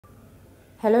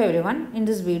Hello everyone, in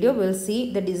this video we will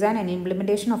see the design and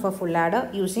implementation of a full adder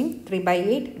using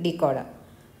 3x8 decoder.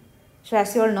 So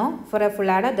as you all know, for a full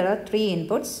adder there are 3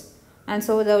 inputs and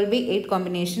so there will be 8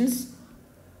 combinations.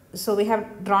 So we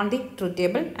have drawn the truth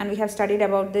table and we have studied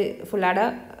about the full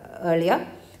adder earlier.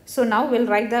 So now we will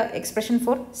write the expression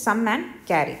for sum and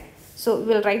carry. So we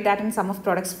will write that in sum of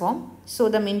products form. So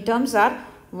the minterms are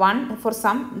 1 for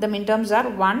sum, the minterms are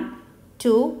 1,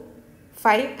 2,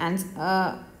 5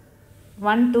 and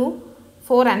 1, 2,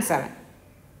 4 and 7.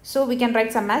 So we can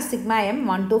write sum as sigma m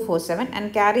 1, 2, 4, 7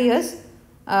 and carry is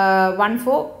 1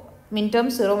 for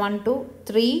minterms 0, 1, 2,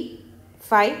 3,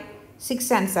 5,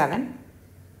 6 and 7.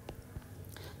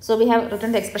 So we have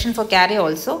written the expression for carry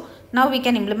also. Now we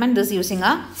can implement this using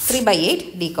a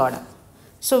 3x8 decoder.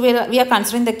 So we are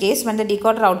considering the case when the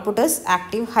decoder output is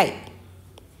active high.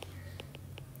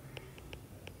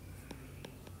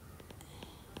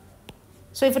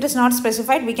 So if it is not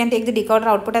specified, we can take the decoder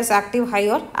output as active high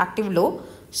or active low.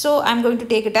 So I am going to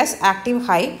take it as active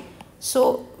high.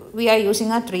 So we are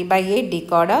using a 3x8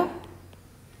 decoder.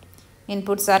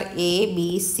 Inputs are A,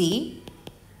 B, C.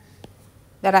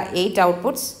 There are 8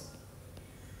 outputs.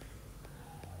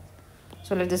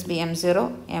 So let this be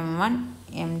M0, M1,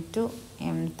 M2,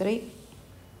 M3,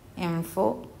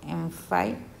 M4,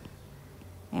 M5,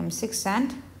 M6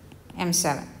 and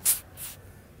M7.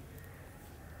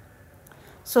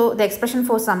 So the expression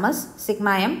for sum is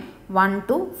sigma m 1,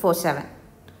 2, 4, 7.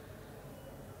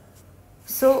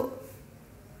 So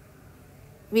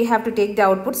we have to take the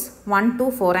outputs 1,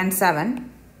 2, 4 and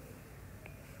 7.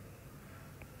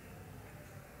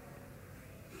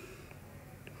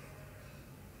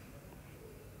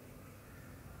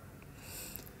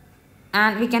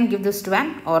 And we can give this to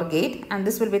an OR gate and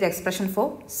this will be the expression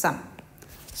for sum.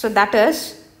 So that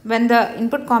is when the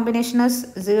input combination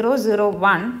is 0, 0,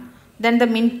 1. Then the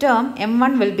minterm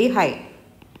M1 will be high.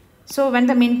 So when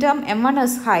the minterm M1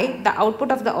 is high, the output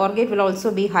of the OR gate will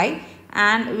also be high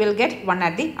and we will get 1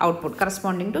 at the output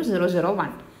corresponding to 0, 0,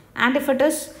 1. And if it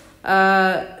is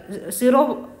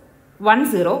 0,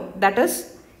 1, 0, that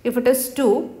is if it is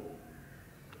 2,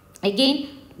 again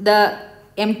the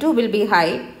M2 will be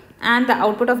high and the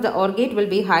output of the OR gate will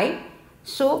be high.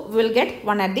 So we will get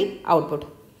 1 at the output.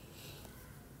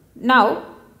 Now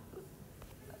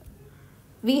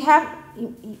we have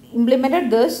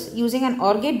implemented this using an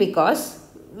OR gate because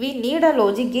we need a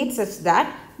logic gate such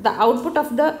that the output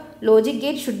of the logic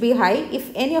gate should be high if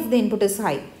any of the input is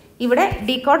high. Here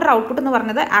decoder output is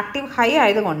active high.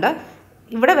 Here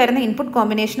input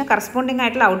combination corresponding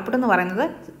output is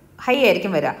high.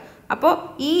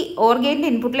 Now, this OR gate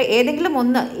input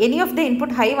any of the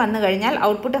input high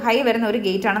output high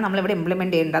gate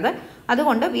implement.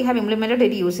 That's we have implemented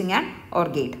it using an OR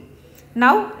gate.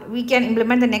 Now we can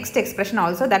implement the next expression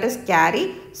also, that is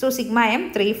carry. So sigma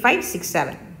m 3, 5, 6,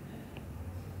 7.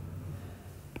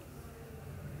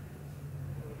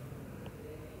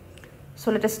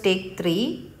 So let us take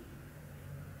 3,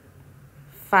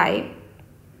 5,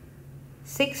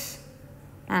 6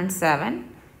 and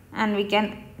 7 and we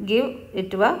can give it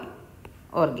to a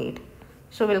OR gate.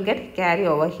 So we will get carry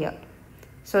over here.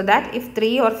 So that if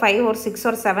 3 or 5 or 6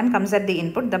 or 7 comes at the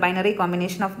input, the binary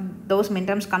combination of those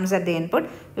minterms comes at the input,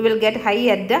 we will get high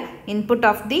at the input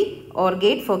of the OR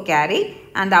gate for carry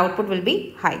and the output will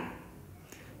be high.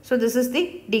 So this is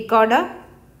the decoder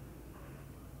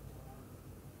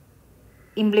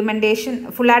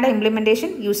implementation, full adder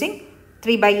implementation using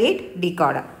 3x8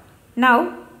 decoder.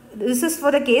 Now this is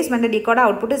for the case when the decoder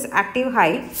output is active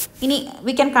high.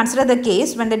 We can consider the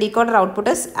case when the decoder output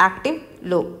is active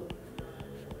low.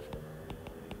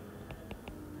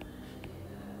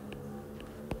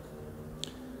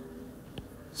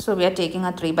 So we are taking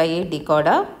a 3x8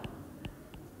 decoder.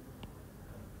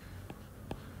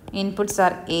 Inputs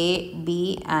are A,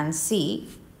 B and C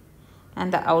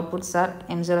and the outputs are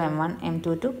M0, M1,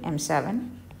 M2 to M7.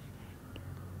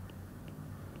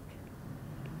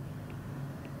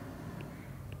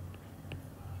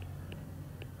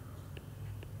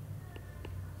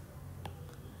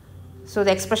 So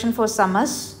the expression for sum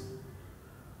is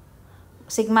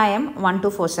sigma m 1,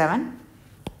 2, 4, 7.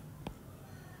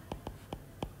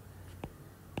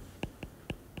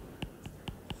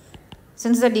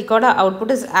 Since the decoder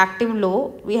output is active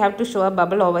low, we have to show a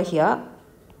bubble over here.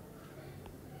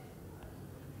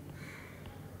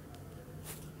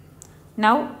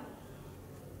 Now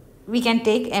we can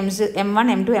take M1,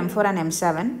 M2, M4 and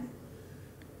M7.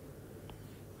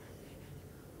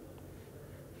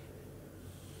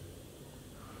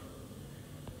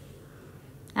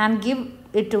 And give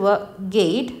it to a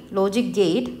gate, logic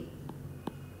gate,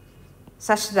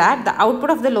 such that the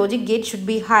output of the logic gate should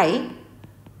be high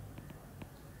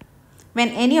when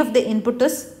any of the input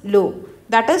is low.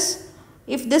 That is,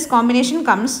 if this combination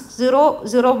comes 0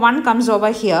 0 1 comes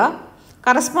over here,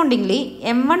 correspondingly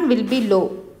M1 will be low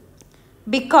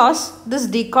because this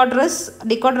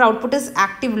decoder output is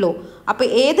active low. അപ്പോൾ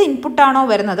ഏത് ഇൻപുട്ടാണോ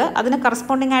വരുന്നത് അതിന്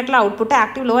corresponding ആയിട്ടുള്ള output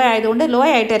active law ആയതുകൊണ്ട് law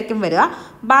ആയിട്ടായിരിക്കും വരിക,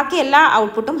 ബാക്കി എല്ലാ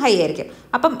ഔട്ട്പുട്ടും ഹൈ ആയിരിക്കും.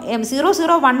 അപ്പം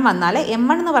 001 വന്നാൽ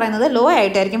M1 എന്ന് പറയുന്നത് ലോ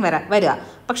ആയിട്ടായിരിക്കും വരിക.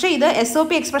 പക്ഷേ ഇത്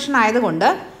SOP എക്സ്പ്രഷൻ ആയതുകൊണ്ട്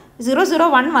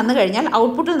 001 വന്നു കഴിഞ്ഞാൽ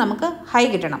ഔട്ട്പുട്ടിൽ നമുക്ക് ഹൈ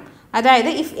കിട്ടണം.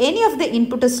 അതായത് if any of the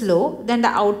input is low then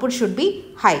the output should be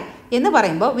high എന്ന്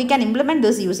പറയുമ്പോൾ we can implement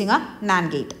this using A NAND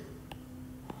gate.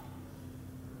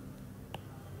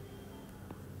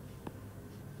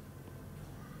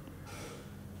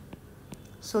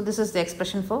 So this is the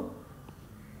expression for,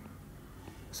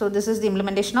 so this is the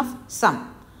implementation of sum.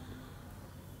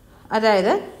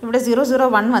 അതായത് ഇവിടെ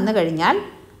 001 വന്നു കഴിഞ്ഞാൽ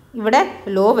ഇവിടെ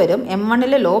law വരും,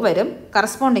 M1ൽ law വരും,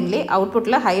 correspondingly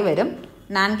ഔട്ട്പുട്ടിൽ ഹൈ വരും.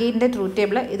 NAND ഗേറ്റിൻ്റെ ട്രൂത്ത്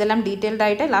ടേബിൾ ഇതെല്ലാം ഡീറ്റെയിൽഡ്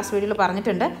ആയിട്ട് ലാസ്റ്റ് വീഡിയോയിൽ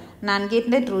പറഞ്ഞിട്ടുണ്ട്. NAND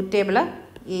ഗേറ്റിൻ്റെ truth table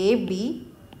A B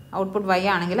output Y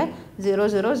ആണെങ്കിൽ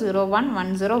 00 01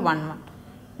 10 11.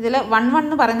 ഇതിൽ 11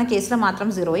 എന്ന് പറയുന്ന കേസിൽ മാത്രം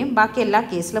സീറോയും ബാക്കി എല്ലാ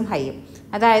കേസിലും ഹൈയും.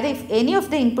 അതായത് if any of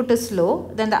the input is low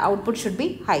then the output should be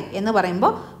high എന്ന്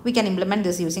പറയുമ്പോൾ we can implement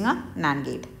this using A NAND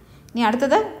gate. ഇനി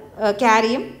അടുത്തത്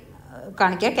ക്യാരിയും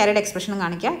കാണിക്കുക, ക്യാരിയുടെ എക്സ്പ്രഷനും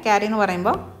കാണിക്കുക. ക്യാരി എന്ന്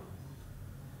പറയുമ്പോൾ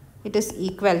it is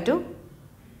equal to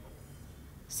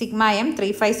sigma M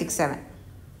 3567.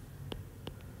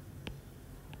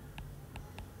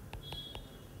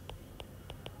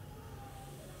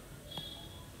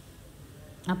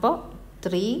 അപ്പോൾ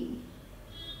 3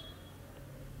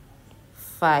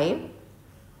 5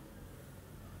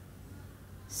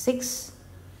 6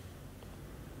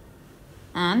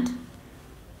 and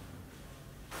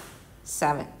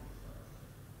 7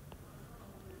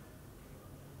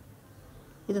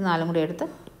 ഇത് നാലും കൂടി എടുത്ത്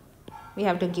we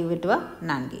have to give it to a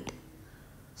NAND gate.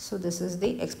 So this is the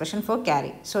expression for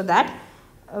carry. So that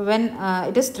when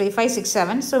it is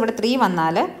 3567, so ഇവിടെ 3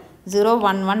 വന്നാൽ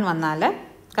 011 വന്നാൽ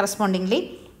കറസ്പോണ്ടിംഗ്ലി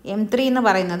M3 എന്ന്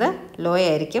പറയുന്നത് ലോ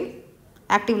ആയിരിക്കും,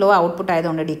 ആക്റ്റീവ് ലോ ഔട്ട്പുട്ട്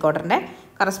ആയതുകൊണ്ട് ഡീകോഡറിൻ്റെ.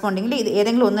 കറസ്പോണ്ടിംഗ്ലി ഇത്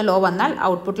ഏതെങ്കിലും ഒന്ന് ലോ വന്നാൽ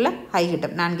ഔട്ട്പുട്ടിൽ ഹൈ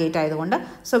കിട്ടും NAND ഗേറ്റ് ആയതുകൊണ്ട്.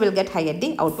 So will get high at the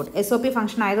output. SOP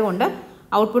function ആയതുകൊണ്ട്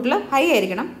ഔട്ട്പുട്ടിൽ ഹൈ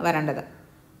ആയിരിക്കണം വരേണ്ടത്.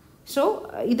 സോ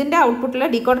ഇതിൻ്റെ ഔട്ട്പുട്ടിൽ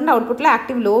ഡീകോഡറിൻ്റെ ഔട്ട്പുട്ടിൽ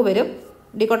ആക്റ്റീവ് ലോ വരും.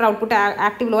 ഡീകോഡർ ഔട്ട്പുട്ട്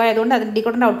ആക്റ്റീവ് ലോ ആയതുകൊണ്ട് അത്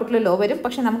ഡീകോഡറിൻ്റെ ഔട്ട്പുട്ടിൽ ലോ വരും.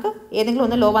 പക്ഷേ നമുക്ക് ഏതെങ്കിലും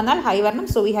ഒന്ന് ലോ വന്നാൽ ഹൈ വരണം.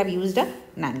 So we have used A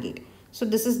NAND gate. So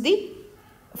this is the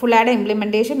full adder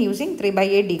implementation using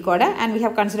 3/8 decoder, and we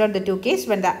have considered the two cases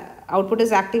when the output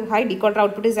is active high, decoder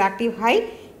output is active high,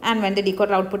 and when the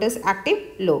decoder output is active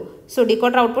low. So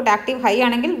decoder output active high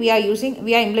angle we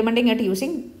are implementing it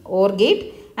using OR gate,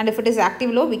 and if it is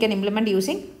active low we can implement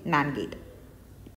using NAND gate.